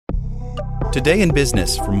Today in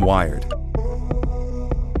Business from Wired.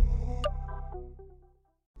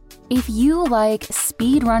 If you like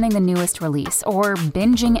speed running the newest release or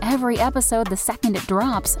binging every episode the second it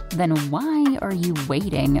drops, then why are you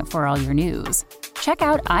waiting for all your news? Check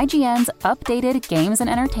out IGN's updated Games and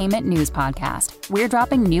Entertainment News podcast. We're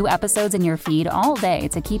dropping new episodes in your feed all day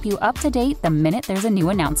to keep you up to date the minute there's a new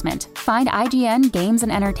announcement. Find IGN Games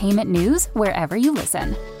and Entertainment News wherever you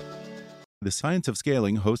listen. The Science of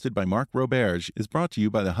Scaling, hosted by Mark Roberge, is brought to you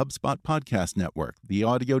by the HubSpot Podcast Network, the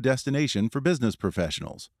audio destination for business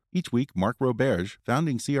professionals. Each week, Mark Roberge,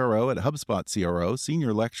 founding CRO at HubSpot CRO,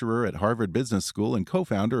 senior lecturer at Harvard Business School, and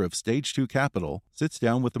co-founder of Stage 2 Capital, sits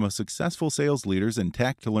down with the most successful sales leaders in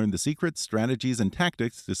tech to learn the secrets, strategies, and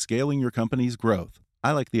tactics to scaling your company's growth.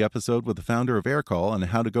 I like the episode with the founder of Aircall on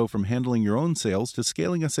how to go from handling your own sales to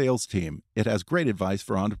scaling a sales team. It has great advice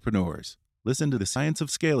for entrepreneurs. Listen to The Science of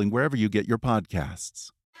Scaling wherever you get your podcasts.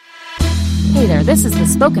 Hey there, this is the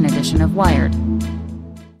spoken edition of Wired.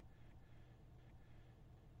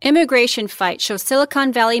 Immigration Fight Shows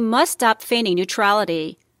Silicon Valley Must Stop Feigning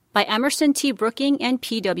Neutrality by Emerson T. Brooking and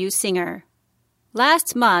P.W. Singer.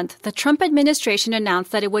 Last month, the Trump administration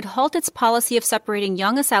announced that it would halt its policy of separating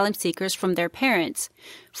young asylum seekers from their parents.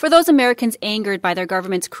 For those Americans angered by their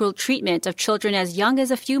government's cruel treatment of children as young as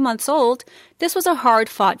a few months old, this was a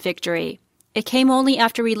hard-fought victory. It came only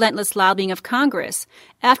after relentless lobbying of Congress,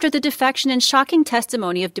 after the defection and shocking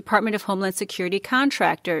testimony of Department of Homeland Security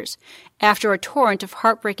contractors, after a torrent of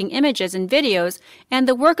heartbreaking images and videos, and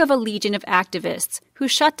the work of a legion of activists who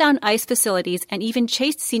shut down ICE facilities and even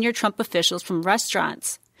chased senior Trump officials from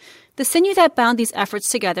restaurants. The sinew that bound these efforts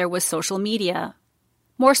together was social media.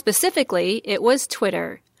 More specifically, it was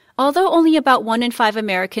Twitter. Although only about 1 in 5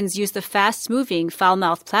 Americans use the fast-moving,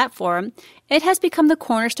 foul-mouthed platform, it has become the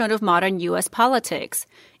cornerstone of modern U.S. politics.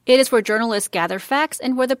 It is where journalists gather facts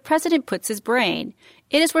and where the president puts his brain.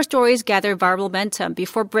 It is where stories gather viral momentum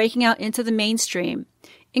before breaking out into the mainstream.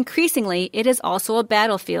 Increasingly, it is also a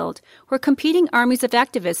battlefield where competing armies of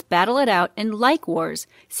activists battle it out in like wars,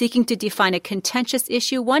 seeking to define a contentious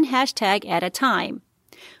issue one hashtag at a time.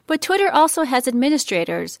 But Twitter also has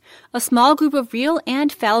administrators, a small group of real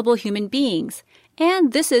and fallible human beings,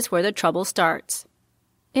 and this is where the trouble starts.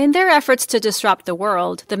 In their efforts to disrupt the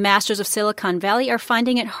world, the masters of Silicon Valley are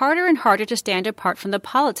finding it harder and harder to stand apart from the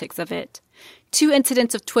politics of it. 2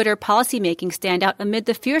 incidents of Twitter policymaking stand out amid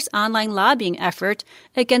the fierce online lobbying effort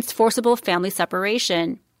against forcible family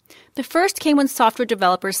separation. The first came when software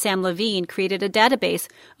developer Sam Levine created a database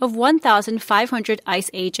of 1,500 ICE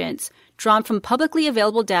agents drawn from publicly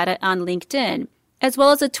available data on LinkedIn, as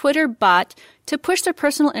well as a Twitter bot to push their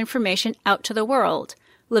personal information out to the world.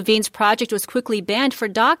 Levine's project was quickly banned for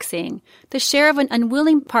doxing, the share of an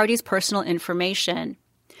unwilling party's personal information.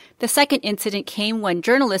 The second incident came when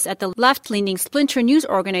journalists at the left-leaning Splinter News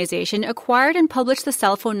organization acquired and published the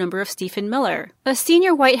cell phone number of Stephen Miller, a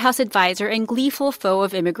senior White House advisor and gleeful foe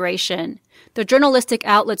of immigration. The journalistic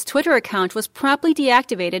outlet's Twitter account was promptly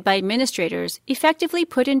deactivated by administrators, effectively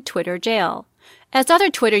put in Twitter jail. As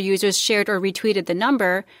other Twitter users shared or retweeted the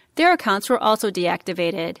number, their accounts were also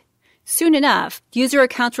deactivated. Soon enough, user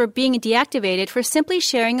accounts were being deactivated for simply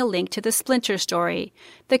sharing a link to the Splinter story,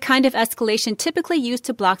 the kind of escalation typically used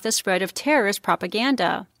to block the spread of terrorist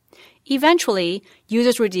propaganda. Eventually,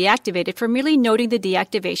 users were deactivated for merely noting the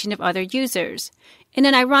deactivation of other users. In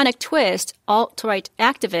an ironic twist, alt-right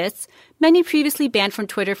activists, many previously banned from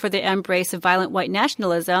Twitter for their embrace of violent white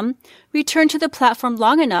nationalism, returned to the platform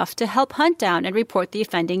long enough to help hunt down and report the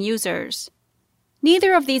offending users.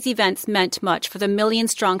 Neither of these events meant much for the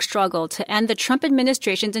million-strong struggle to end the Trump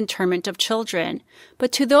administration's internment of children,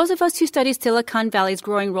 but to those of us who study Silicon Valley's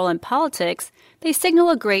growing role in politics, they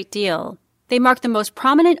signal a great deal. They mark the most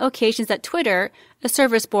prominent occasions that Twitter, a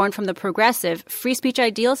service born from the progressive, free speech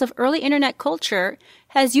ideals of early internet culture,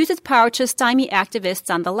 has used its power to stymie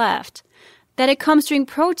activists on the left. That it comes during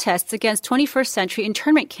protests against 21st century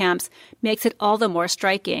internment camps makes it all the more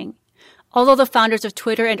striking. Although the founders of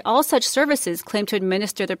Twitter and all such services claim to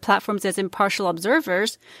administer their platforms as impartial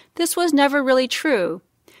observers, this was never really true.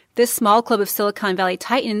 This small club of Silicon Valley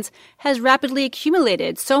titans has rapidly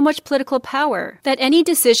accumulated so much political power that any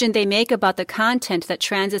decision they make about the content that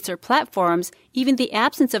transits their platforms, even the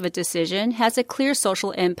absence of a decision, has a clear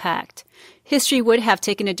social impact. History would have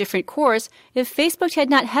taken a different course if Facebook had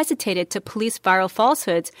not hesitated to police viral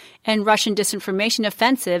falsehoods and Russian disinformation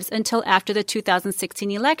offensives until after the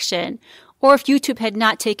 2016 election, or if YouTube had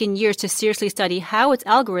not taken years to seriously study how its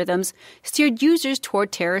algorithms steered users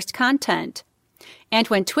toward terrorist content. And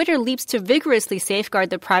when Twitter leaps to vigorously safeguard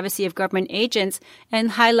the privacy of government agents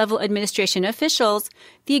and high-level administration officials,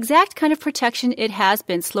 the exact kind of protection it has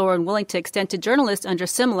been slow or unwilling to extend to journalists under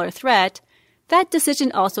similar threat, that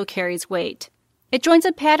decision also carries weight. It joins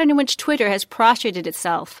a pattern in which Twitter has prostrated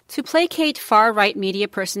itself to placate far-right media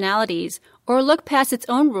personalities or look past its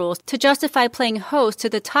own rules to justify playing host to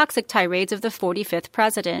the toxic tirades of the 45th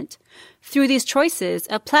president. Through these choices,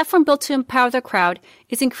 a platform built to empower the crowd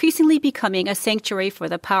is increasingly becoming a sanctuary for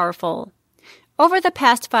the powerful. Over the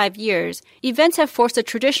past 5 years, events have forced the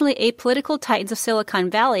traditionally apolitical titans of Silicon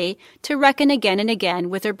Valley to reckon again and again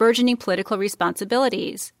with their burgeoning political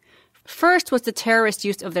responsibilities. First was the terrorist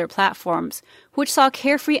use of their platforms, which saw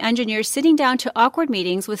carefree engineers sitting down to awkward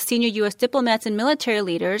meetings with senior U.S. diplomats and military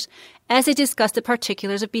leaders as they discussed the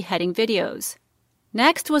particulars of beheading videos.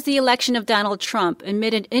 Next was the election of Donald Trump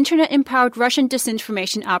amid an internet-empowered Russian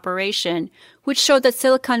disinformation operation, which showed that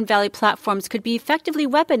Silicon Valley platforms could be effectively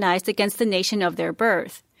weaponized against the nation of their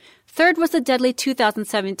birth. Third was the deadly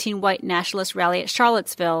 2017 white nationalist rally at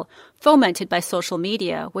Charlottesville, fomented by social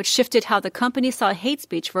media, which shifted how the company saw hate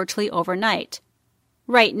speech virtually overnight.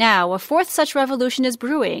 Right now, a fourth such revolution is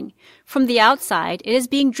brewing. From the outside, it is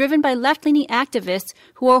being driven by left-leaning activists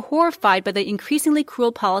who are horrified by the increasingly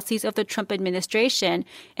cruel policies of the Trump administration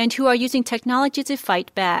and who are using technology to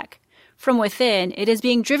fight back. From within, it is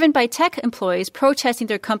being driven by tech employees protesting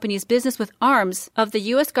their company's business with arms of the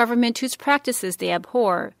U.S. government whose practices they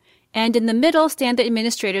abhor. And in the middle stand the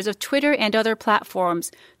administrators of Twitter and other platforms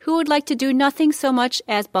who would like to do nothing so much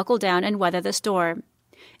as buckle down and weather the storm.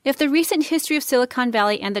 If the recent history of Silicon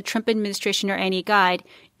Valley and the Trump administration are any guide,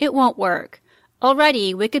 it won't work.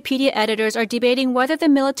 Already, Wikipedia editors are debating whether the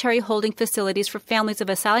military holding facilities for families of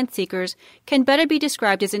asylum-seekers can better be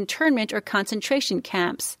described as internment or concentration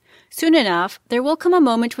camps. Soon enough, there will come a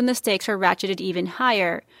moment when the stakes are ratcheted even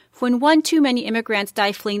higher, when one too many immigrants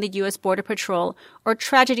die fleeing the U.S. Border Patrol, or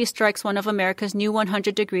tragedy strikes one of America's new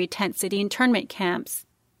 100-degree tent city internment camps.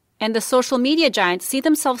 And the social media giants see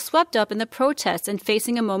themselves swept up in the protests and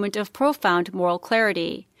facing a moment of profound moral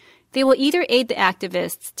clarity. They will either aid the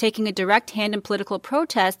activists, taking a direct hand in political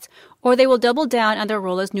protests, or they will double down on their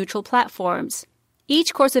role as neutral platforms.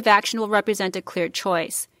 Each course of action will represent a clear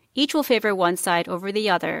choice. Each will favor one side over the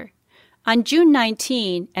other. On June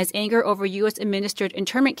 19, as anger over U.S.-administered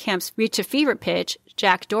internment camps reached a fever pitch,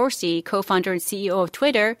 Jack Dorsey, co-founder and CEO of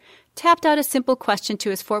Twitter, tapped out a simple question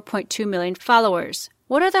to his 4.2 million followers.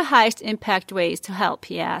 What are the highest impact ways to help,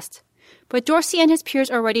 he asked. But Dorsey and his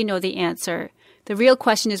peers already know the answer. The real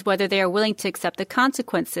question is whether they are willing to accept the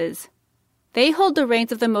consequences. They hold the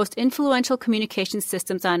reins of the most influential communication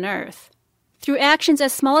systems on Earth. Through actions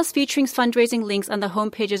as small as featuring fundraising links on the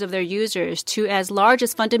homepages of their users to as large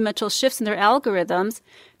as fundamental shifts in their algorithms,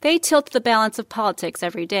 they tilt the balance of politics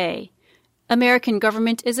every day. American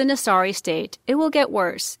government is in a sorry state. It will get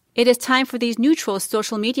worse. It is time for these neutral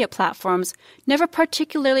social media platforms, never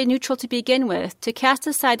particularly neutral to begin with, to cast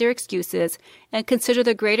aside their excuses and consider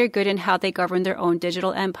the greater good in how they govern their own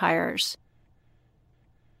digital empires.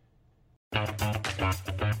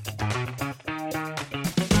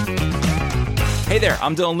 Hey there,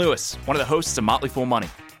 I'm Dylan Lewis, one of the hosts of Motley Fool Money.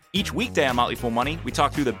 Each weekday on Motley Fool Money, we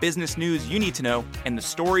talk through the business news you need to know and the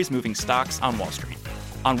stories moving stocks on Wall Street.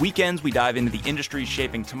 On weekends, we dive into the industries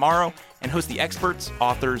shaping tomorrow and host the experts,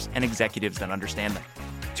 authors, and executives that understand them.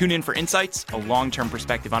 Tune in for insights, a long-term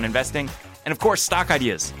perspective on investing, and of course, stock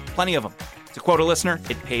ideas. Plenty of them. To quote a listener,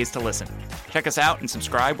 it pays to listen. Check us out and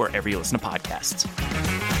subscribe wherever you listen to podcasts.